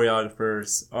 like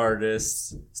choreographers,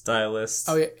 artists, stylists.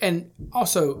 Oh yeah, and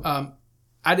also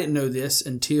I didn't know this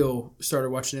until started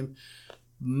watching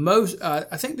them.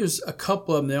 I think there's a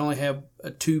couple of them that only have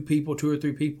two or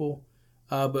three people.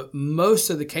 But most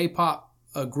of the K-pop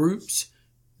groups,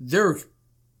 they're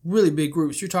really big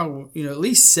groups. You're talking, at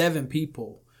least 7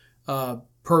 people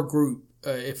per group,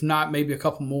 if not maybe a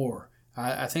couple more.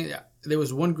 I think there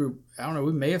was one group, I don't know,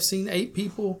 we may have seen 8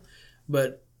 people,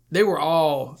 but they were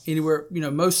all anywhere,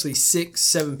 mostly 6,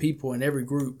 7 people in every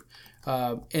group.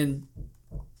 And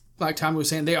like Tommy was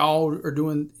saying, they all are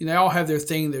doing, they all have their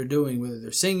thing they're doing, whether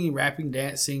they're singing, rapping,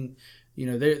 dancing,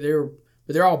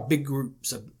 they're all big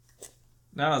groups.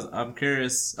 Now I'm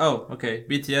curious. Oh, okay.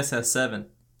 BTS has 7.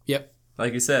 Yep.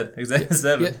 Like you said, exactly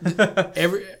 7. Yeah.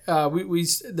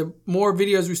 The more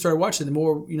videos we started watching, the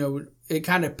more it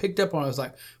kind of picked up on. I was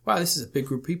like, wow, this is a big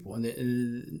group of people,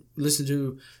 and listen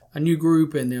to a new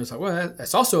group, and it was like, well,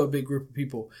 that's also a big group of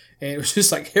people, and it was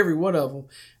just like every one of them.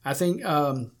 I think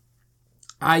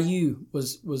IU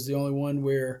was the only one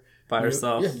where. By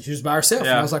herself. Yeah, she was by herself.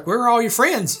 Yeah. And I was like, where are all your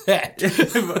friends at?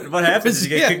 What happened? Did you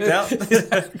get kicked out?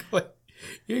 Exactly.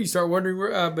 Yeah, you start wondering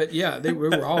where, but yeah, we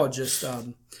were all just,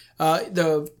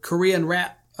 the Korean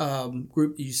rap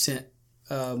group you sent.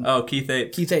 Keith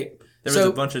Ape. Keith Ape. There was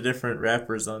a bunch of different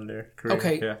rappers on there. Korean,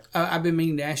 okay. Yeah. I've been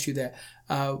meaning to ask you that.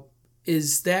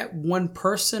 Is that one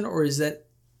person or is that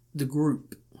the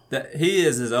group? That he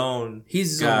is his own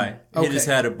He's his guy. Own. Okay. He just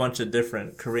had a bunch of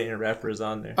different Korean rappers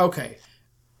on there. Okay.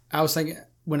 I was thinking,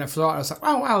 when I saw it, I was like,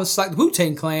 oh, wow, it's like the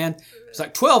Wu-Tang Clan. It's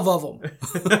like 12 of them.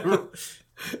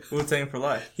 Wu-Tang for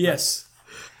life. Yes.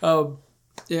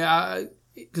 Yeah,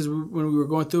 because when we were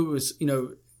going through it, was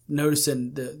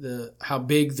noticing the how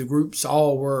big the groups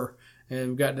all were,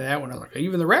 and we got to that one. I was like,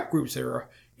 even the rap groups there,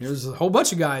 there's a whole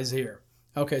bunch of guys here.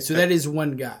 Okay, so that is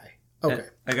one guy. Okay,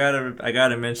 I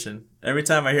gotta mention, every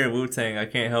time I hear Wu-Tang, I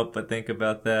can't help but think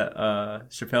about that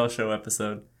Chappelle Show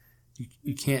episode.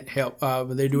 You can't help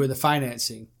when they're doing the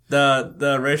financing.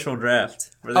 The racial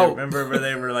draft. Remember where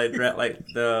they were like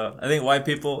I think black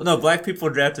people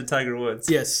drafted Tiger Woods.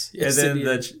 Yes. And then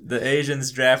the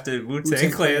Asians drafted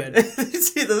Wu-Tang Clan. You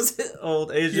see those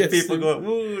old Asian people going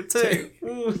Wu-Tang,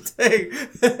 Wu-Tang.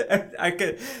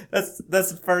 That's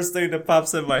the first thing that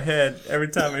pops in my head every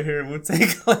time I hear Wu-Tang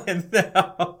Clan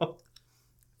now.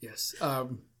 Yes.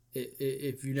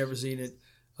 If you've never seen it,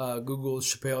 Google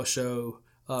Chappelle Show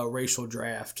racial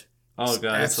draft. Oh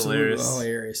god, it's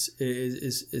hilarious!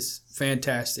 It's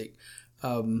fantastic.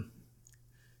 I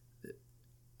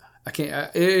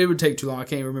can't. It would take too long. I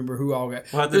can't remember who all got.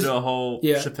 We'll have to do a whole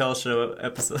Chappelle Show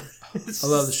episode. I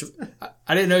love the.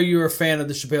 I didn't know you were a fan of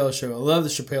the Chappelle Show. I love the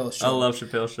Chappelle Show. I love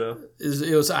Chappelle Show.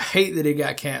 It was. I hate that it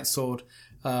got canceled.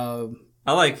 I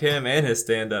like him and his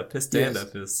stand up. His stand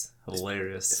up is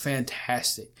hilarious.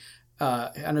 Fantastic.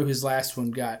 I know his last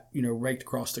one got raked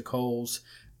across the coals.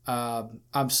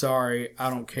 I'm sorry, I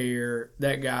don't care.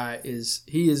 That guy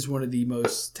is one of the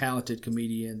most talented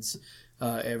comedians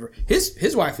ever.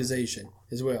 His wife is Asian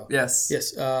as well. Yes.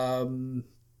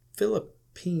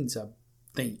 Philippines, I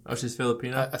think. Oh, she's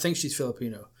Filipino? I think she's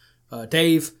Filipino.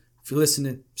 Dave, if you're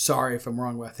listening, sorry if I'm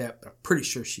wrong about that, but I'm pretty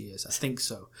sure she is. I think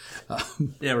so.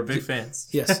 Yeah, we're big fans.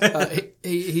 Yes.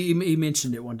 He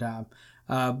mentioned it one time.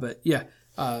 But yeah,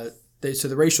 so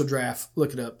the racial draft,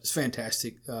 look it up. It's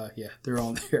fantastic. Yeah, they're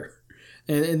on there.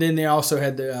 And then they also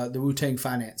had the Wu-Tang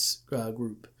Finance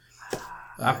group.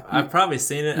 I've probably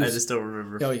seen it. I just don't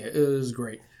remember. Oh, yeah. It was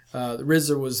great. The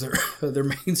RZA was their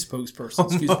main spokesperson.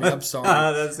 Excuse me. I'm sorry.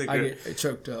 I get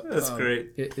choked up. That's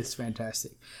great. It's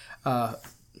fantastic.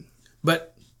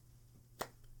 But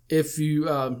if you,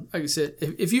 like I said,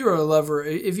 if you're a lover,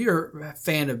 if you're a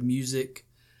fan of music,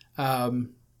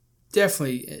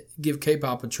 definitely give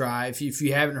K-pop a try if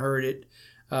you haven't heard it.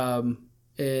 And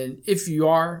if you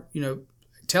are,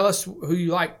 tell us who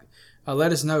you like.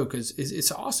 Let us know because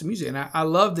it's awesome music. And I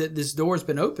love that this door has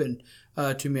been open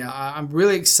to me. I'm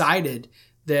really excited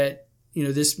that,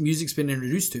 this music's been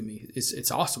introduced to me. It's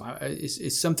awesome.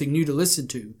 It's something new to listen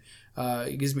to.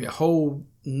 It gives me a whole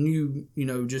new,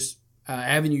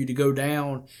 avenue to go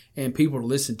down and people to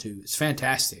listen to. It's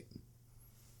fantastic.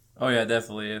 Oh yeah,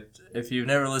 definitely. If you've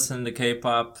never listened to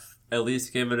K-pop, at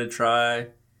least give it a try,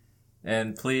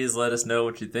 and please let us know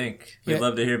what you think. We'd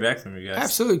love to hear back from you guys.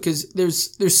 Absolutely, because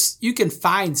there's you can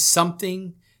find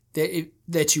something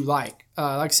that you like.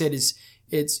 Like I said, it's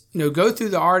go through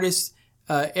the artist,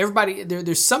 everybody,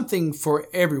 there's something for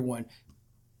everyone.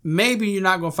 Maybe you're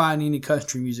not going to find any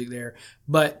country music there,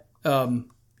 but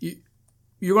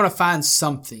you're going to find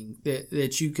something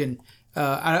that you can.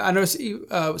 I know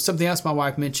something else my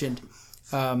wife mentioned.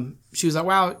 She was like,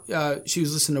 wow, she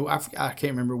was listening to, I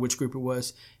can't remember which group it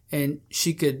was. And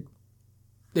she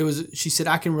said,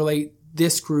 I can relate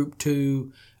this group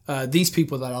to these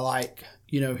people that I like,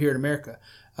 here in America.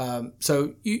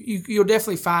 So you'll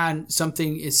definitely find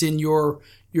something. It's in your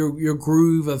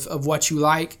groove of what you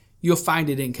like. You'll find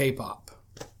it in K-pop.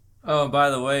 Oh, by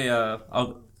the way,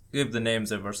 I'll give the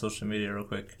names of our social media real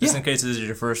quick, just in case this is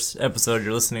your first episode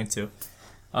you're listening to.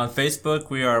 On Facebook,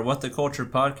 we are What the Culture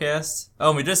Podcast.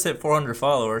 Oh, we just hit 400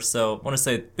 followers, so I want to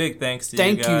say big thanks to you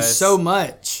guys. Thank you so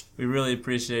much. We really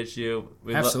appreciate you.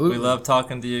 Absolutely. We love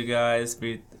talking to you guys.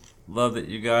 We love that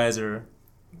you guys are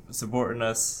supporting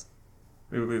us.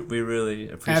 We really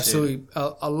appreciate Absolutely.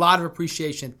 it. A lot of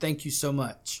appreciation. Thank you so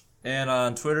much. And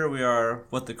on Twitter, we are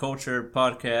What the Culture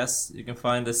Podcast. You can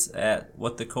find us at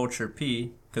What the Culture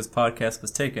P, because podcast was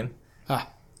taken.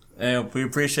 And we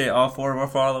appreciate all 4 of our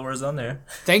followers on there.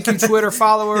 Thank you, Twitter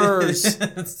followers.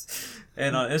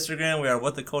 And on Instagram, we are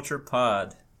What the Culture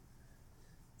Pod.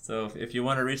 So if you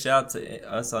want to reach out to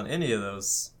us on any of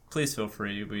those, please feel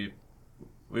free.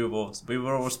 We will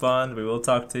respond. We will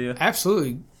talk to you.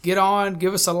 Absolutely. Get on.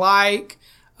 Give us a like.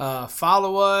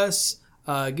 Follow us.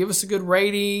 Give us a good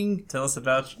rating. Tell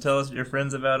us your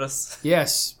friends about us.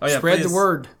 Yes. Oh, yeah, Spread the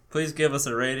word. Please give us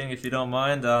a rating if you don't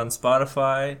mind on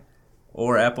Spotify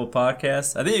or Apple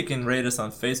Podcasts. I think you can rate us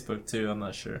on Facebook too. I'm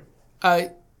not sure.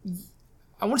 I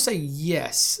want to say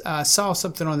yes. I saw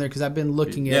something on there because I've been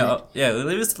looking at it. Yeah,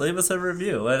 leave us a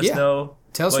review. Let us know.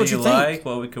 Tell us what you like, think.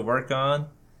 what we could work on.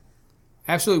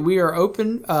 Absolutely, we are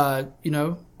open. We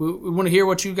want to hear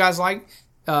what you guys like.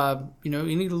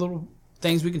 Any little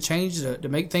things we can change to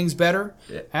make things better.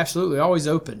 Yeah. Absolutely, always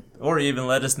open. Or even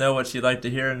let us know what you'd like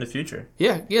to hear in the future.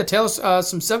 Yeah. Tell us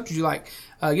some subjects you like.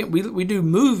 Again, we do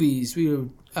movies, we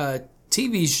do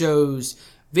TV shows,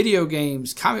 video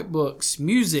games, comic books,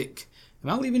 music. Am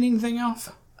I leaving anything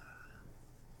off?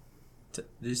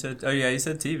 You said TV. I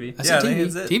said TV.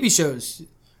 TV shows,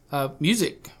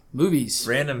 music, movies.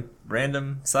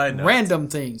 Random side notes. Random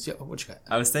things. Yeah, what you got?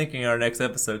 I was thinking our next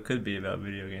episode could be about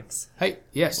video games. Hey,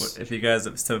 yes. If you guys,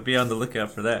 so be on the lookout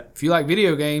for that. If you like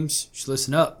video games, just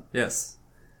listen up. Yes.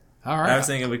 All right. I was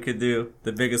thinking we could do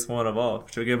the biggest one of all.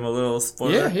 Should we give them a little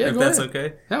spoiler? Yeah, if that's ahead.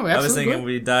 Okay. No, absolutely. I was thinking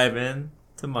we dive in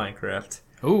to Minecraft.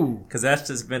 Ooh. Because that's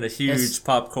just been a huge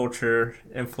pop culture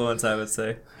influence, I would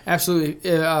say.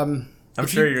 Absolutely. I'm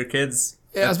sure your kids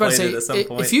have played it at some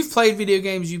point. If you've played video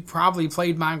games, you probably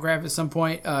played Minecraft at some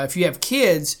point. If you have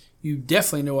kids, you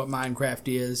definitely know what Minecraft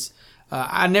is.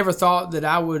 I never thought that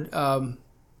I would, along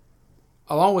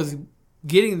with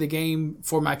getting the game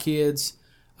for my kids,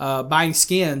 buying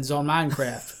skins on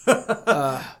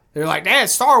Minecraft. They're like, Dad,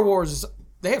 Star Wars.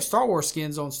 They have Star Wars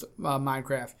skins on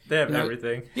Minecraft. They have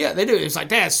everything. Yeah, they do. It's like,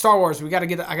 Dad, Star Wars. I got to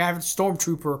have a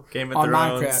Stormtrooper Game of on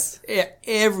Thrones. Minecraft.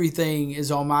 Everything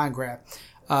is on Minecraft.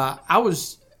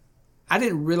 I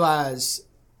didn't realize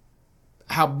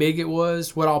how big it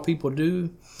was, what all people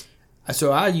do.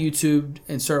 So I YouTubed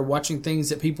and started watching things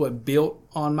that people had built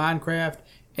on Minecraft,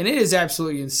 and it is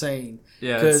absolutely insane.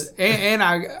 Yeah.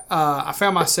 I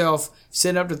found myself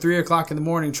sitting up to 3 o'clock in the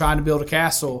morning trying to build a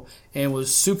castle and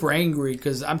was super angry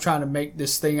because I'm trying to make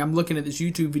this thing. I'm looking at this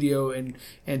YouTube video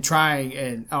and trying,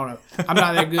 and I don't know. I'm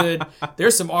not that good.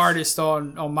 There's some artists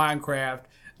on Minecraft.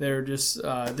 They're just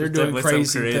they're doing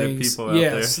crazy things.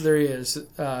 Yes, there is.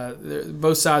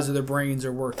 Both sides of their brains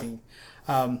are working.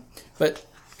 But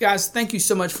guys, thank you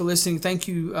so much for listening. Thank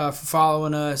you for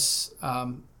following us.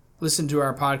 Listen to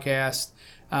our podcast.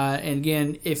 And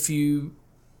again, if you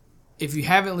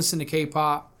haven't listened to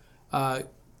K-pop,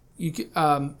 you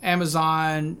can,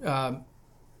 Amazon,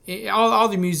 all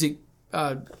the music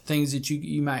things that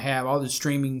you might have, all the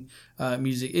streaming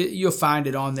music, you'll find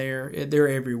it on there. They're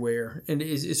everywhere, and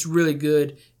it's really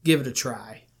good. Give it a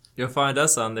try. You'll find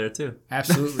us on there too.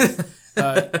 Absolutely,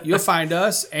 you'll find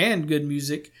us and good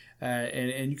music,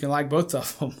 and you can like both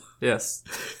of them. Yes,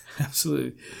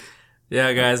 absolutely.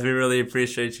 Yeah, guys, we really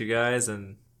appreciate you guys,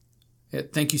 and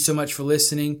thank you so much for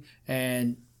listening,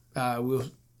 and we'll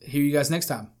hear you guys next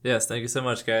time. Yes, thank you so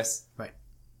much, guys. Bye.